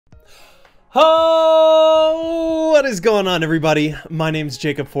Oh, what is going on, everybody? My name's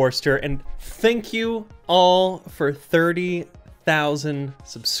Jacob Forster, and thank you all for 30,000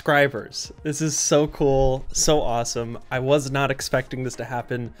 subscribers. This is so cool, so awesome. I was not expecting this to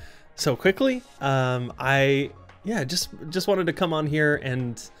happen so quickly. I just wanted to come on here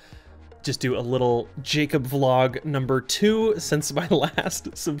and just do a little Jacob vlog number 2 since my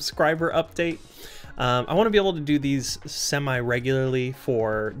last subscriber update. I want to be able to do these semi-regularly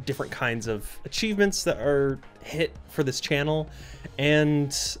for different kinds of achievements that are hit for this channel,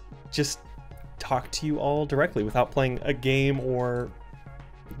 and just talk to you all directly without playing a game or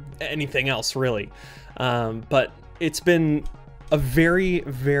anything else, really. But it's been a very,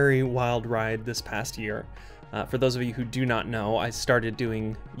 very wild ride this past year. For those of you who do not know, I started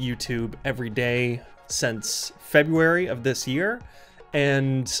doing YouTube every day since February of this year,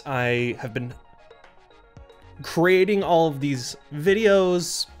 and I have been creating all of these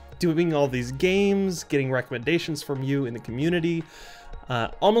videos, doing all these games, getting recommendations from you in the community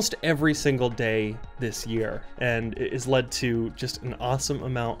almost every single day this year, and it has led to just an awesome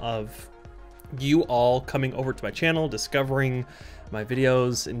amount of you all coming over to my channel, discovering my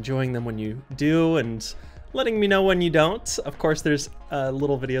videos, enjoying them when you do, and letting me know when you don't. Of course, there's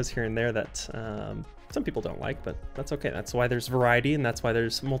little videos here and there that some people don't like, but that's okay. That's why there's variety, and that's why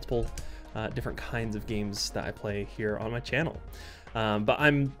there's multiple different kinds of games that I play here on my channel. But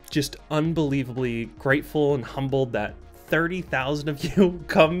I'm just unbelievably grateful and humbled that 30,000 of you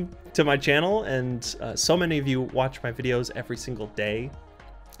come to my channel, and so many of you watch my videos every single day.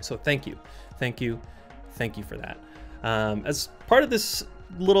 So thank you, thank you, thank you for that. As part of this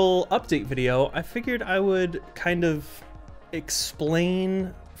little update video, I figured I would kind of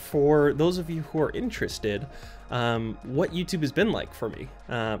explain for those of you who are interested what YouTube has been like for me.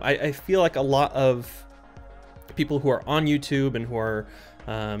 I feel like a lot of people who are on YouTube and who are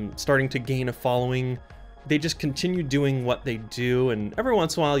starting to gain a following, they just continue doing what they do, and every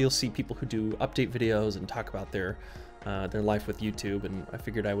once in a while you'll see people who do update videos and talk about their life with YouTube, and I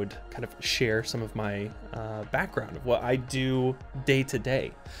figured I would kind of share some of my background of what I do day to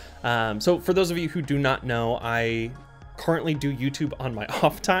day. So for those of you who do not know, I currently do YouTube on my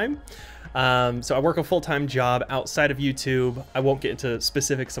off time. So I work a full-time job outside of YouTube. I won't get into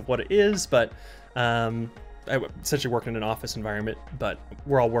specifics of what it is, but I essentially work in an office environment, but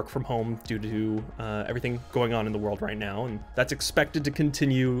we're all work from home due to everything going on in the world right now, and that's expected to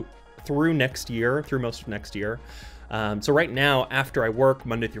continue through next year, through most of next year. So right now, after I work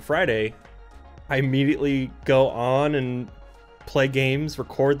Monday through Friday, I immediately go on and play games,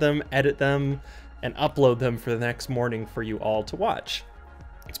 record them, edit them, and upload them for the next morning for you all to watch.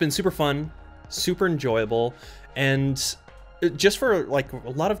 It's been super fun, super enjoyable, and just for like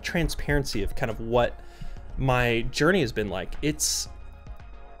a lot of transparency of kind of what my journey has been like. It's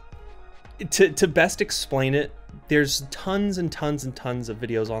to best explain it, there's tons and tons and tons of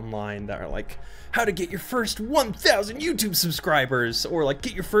videos online that are like how to get your first 1,000 YouTube subscribers, or like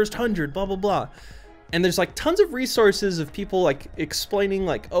get your first 100, blah blah blah. And there's like tons of resources of people like explaining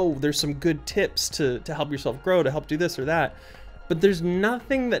like, oh, there's some good tips to help yourself grow, to help do this or that. But there's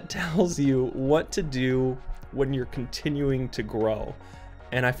nothing that tells you what to do when you're continuing to grow.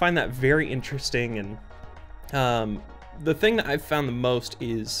 And I find that very interesting. And the thing that I've found the most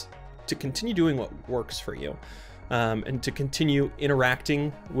is to continue doing what works for you, and to continue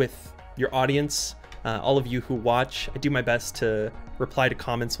interacting with your audience. All of you who watch, I do my best to reply to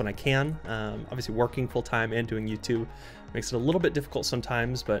comments when I can. Obviously working full-time and doing YouTube makes it a little bit difficult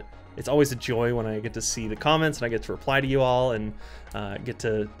sometimes, but it's always a joy when I get to see the comments and I get to reply to you all, and get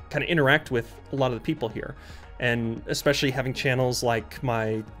to kind of interact with a lot of the people here. And especially having channels like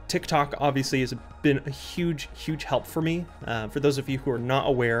my TikTok obviously has been a huge, huge help for me. For those of you who are not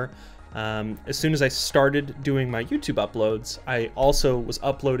aware, as soon as I started doing my YouTube uploads, I also was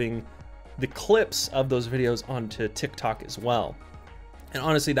uploading the clips of those videos onto TikTok as well. And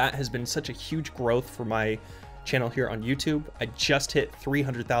honestly, that has been such a huge growth for my channel here on YouTube. I just hit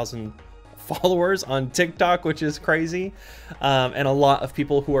 300,000 followers on TikTok, which is crazy. And a lot of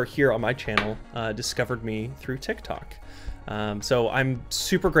people who are here on my channel discovered me through TikTok. So I'm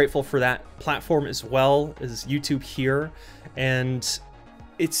super grateful for that platform as well as YouTube here. And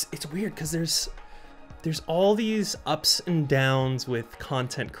it's weird because there's all these ups and downs with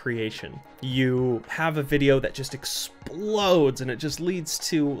content creation. You have a video that just explodes and it just leads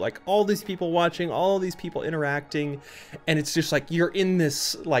to like all these people watching, all these people interacting, and it's just like you're in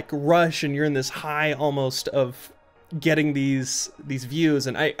this like rush and you're in this high almost of getting these views.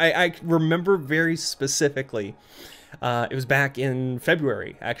 And I remember very specifically, it was back in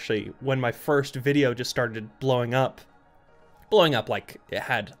February actually, when my first video just started blowing up. blowing up. Like, it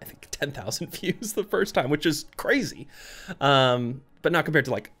had, I think, 10,000 views the first time, which is crazy. But not compared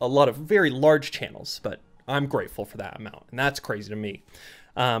to like a lot of very large channels, but I'm grateful for that amount, and that's crazy to me.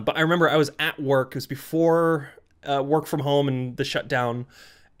 But I remember I was at work. It was before work from home and the shutdown,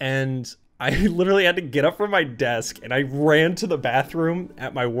 and I literally had to get up from my desk, and I ran to the bathroom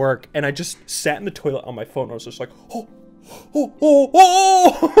at my work, and I just sat in the toilet on my phone. I was just like, oh, oh, oh,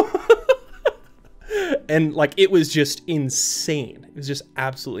 oh. And like, it was just insane. It was just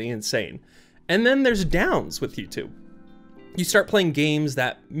absolutely insane. And then there's downs with YouTube. You start playing games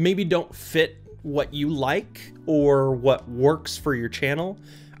that maybe don't fit what you like or what works for your channel.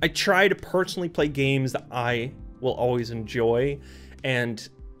 I try to personally play games that I will always enjoy, and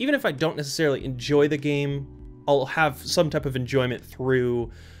even if I don't necessarily enjoy the game, I'll have some type of enjoyment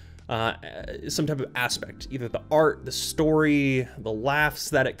through some type of aspect, either the art, the story, the laughs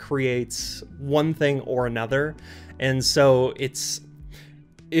that it creates, one thing or another. And so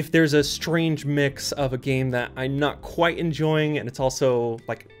if there's a strange mix of a game that I'm not quite enjoying, and it's also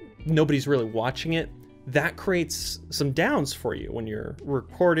like nobody's really watching it, that creates some downs for you when you're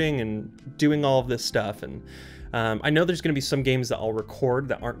recording and doing all of this stuff. And I know there's going to be some games that I'll record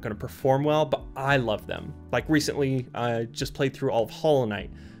that aren't going to perform well, but I love them. Like recently, I just played through all of Hollow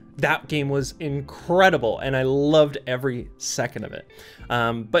Knight. That game was incredible, and I loved every second of it.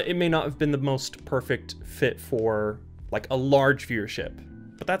 But it may not have been the most perfect fit for like a large viewership,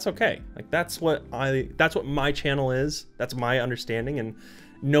 but that's okay. Like that's what my channel is. That's my understanding, and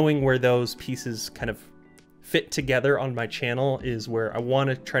knowing where those pieces kind of fit together on my channel is where I want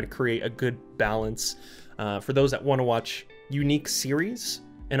to try to create a good balance for those that want to watch unique series,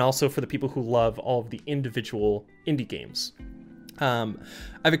 and also for the people who love all of the individual indie games.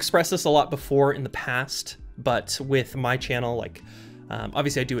 I've expressed this a lot before in the past, but with my channel, like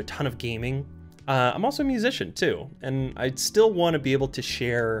obviously I do a ton of gaming. I'm also a musician too, and I still want to be able to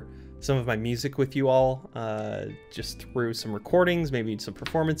share some of my music with you all, just through some recordings, maybe some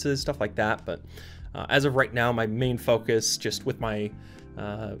performances, stuff like that. But as of right now, my main focus, just with my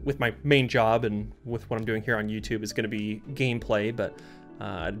main job and with what I'm doing here on YouTube, is going to be gameplay. But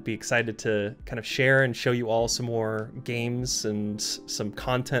I'd be excited to kind of share and show you all some more games and some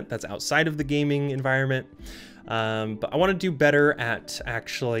content that's outside of the gaming environment. But I want to do better at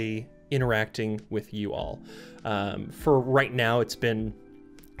actually interacting with you all. For right now, it's been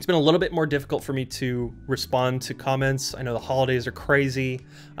a little bit more difficult for me to respond to comments. I know the holidays are crazy.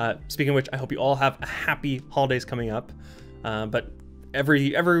 Speaking of which, I hope you all have a happy holidays coming up. But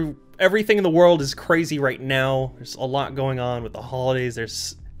everything in the world is crazy right now. There's a lot going on with the holidays.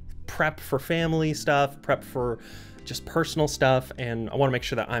 There's prep for family stuff, prep for just personal stuff, and I want to make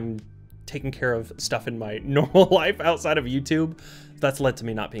sure that I'm taking care of stuff in my normal life outside of YouTube. That's led to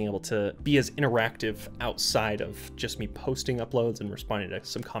me not being able to be as interactive outside of just me posting uploads and responding to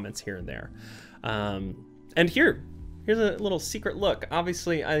some comments here and there. And here's a little secret look.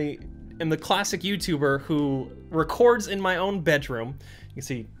 Obviously, I am the classic YouTuber who records in my own bedroom. You can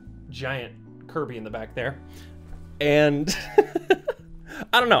see giant Kirby in the back there. And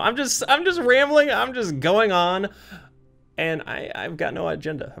I don't know, I'm just rambling, I'm just going on. And I've got no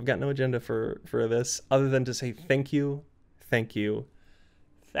agenda. I've got no agenda for this other than to say thank you. Thank you.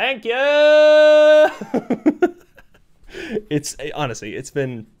 Thank you. It's honestly, it's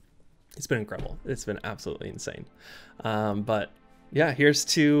been incredible. It's been absolutely insane. But yeah, here's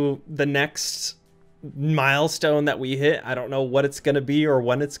to the next milestone that we hit. I don't know what it's going to be or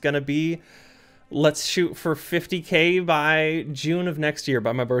when it's going to be. Let's shoot for 50K by June of next year,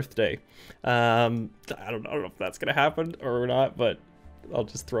 by my birthday. I don't know if that's going to happen or not, but I'll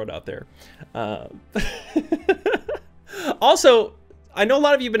just throw it out there. Also, I know a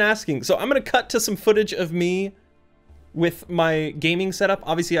lot of you have been asking, so I'm going to cut to some footage of me with my gaming setup.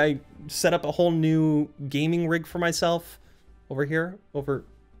 Obviously, I set up a whole new gaming rig for myself over here, over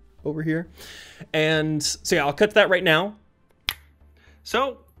here. And so yeah, I'll cut to that right now.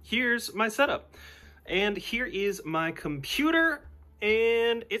 So here's my setup. And here is my computer,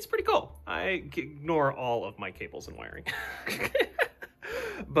 and it's pretty cool. I ignore all of my cables and wiring.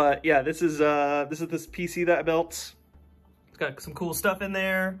 But yeah, this is this PC that I built. It's got some cool stuff in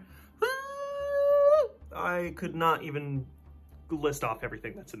there. I could not even list off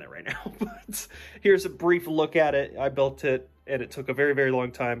everything that's in there right now, but here's a brief look at it. I built it, and it took a very, very long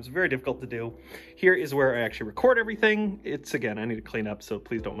time. It's very difficult to do. Here is where I actually record everything. It's, again, I need to clean up, so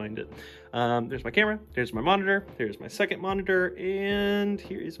please don't mind it. There's my camera, there's my monitor, there's my second monitor, and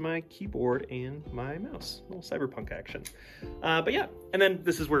here is my keyboard and my mouse. A little cyberpunk action. But yeah, and then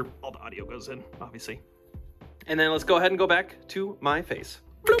this is where all the audio goes in, obviously. And then let's go ahead and go back to my face.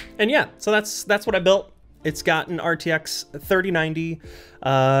 And yeah, so that's what I built. It's got an RTX 3090,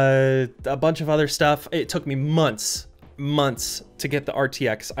 a bunch of other stuff. It took me months to get the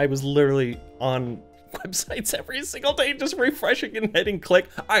RTX. I was literally on websites every single day just refreshing and hitting click.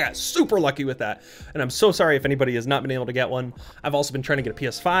 I got super lucky with that, and I'm so sorry if anybody has not been able to get one. I've also been trying to get a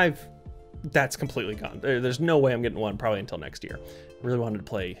PS5. That's completely gone. There's no way I'm getting one probably until next year. Really wanted to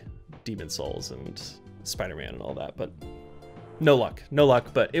play Demon's Souls and Spider-Man and all that, but no luck,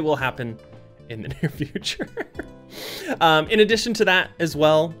 but it will happen in the near future. In addition to that as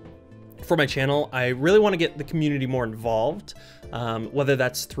well, for my channel, I really want to get the community more involved, whether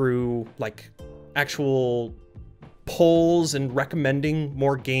that's through like actual polls and recommending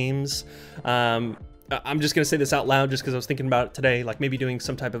more games. I'm just gonna say this out loud just because I was thinking about it today, like maybe doing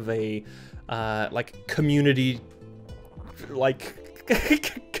some type of a like community, like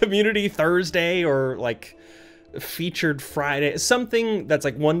community Thursday, or like featured Friday, something that's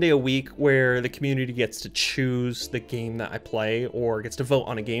like one day a week where the community gets to choose the game that I play or gets to vote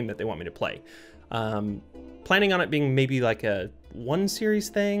on a game that they want me to play. Planning on it being maybe like a one series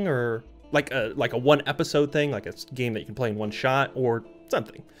thing, or like a one episode thing, like a game that you can play in one shot or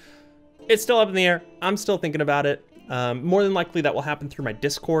something. It's still up in the air. I'm still thinking about it. More than likely that will happen through my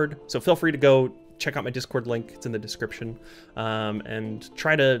Discord. So feel free to go check out my Discord link. It's in the description. And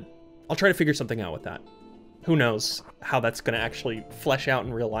I'll try to figure something out with that. Who knows how that's going to actually flesh out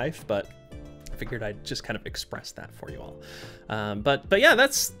in real life, but I figured I'd just kind of express that for you all. But yeah,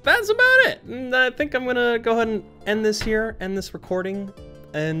 that's about it. And I think I'm going to go ahead and end this here, end this recording,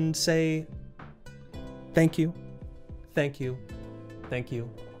 and say thank you. Thank you. Thank you.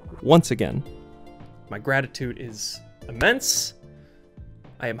 Once again, my gratitude is immense.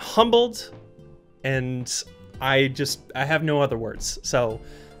 I am humbled, and I have no other words. So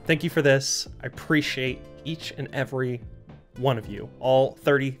thank you for this. I appreciate each and every one of you, all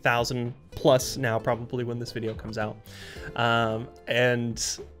 30,000 plus now probably when this video comes out.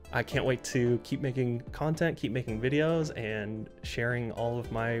 And I can't wait to keep making content, keep making videos, and sharing all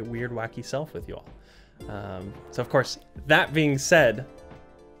of my weird, wacky self with you all. So of course, that being said,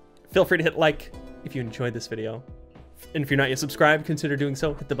 feel free to hit like if you enjoyed this video. And if you're not yet subscribed, consider doing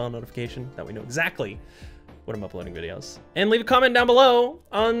so. Hit the bell notification, that we know exactly when I'm uploading videos. And leave a comment down below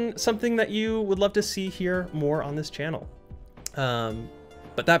on something that you would love to see here more on this channel.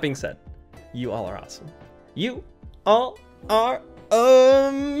 But that being said, you all are awesome. You all are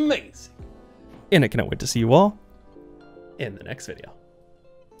amazing. And I cannot wait to see you all in the next video.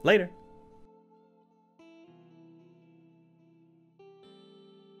 Later.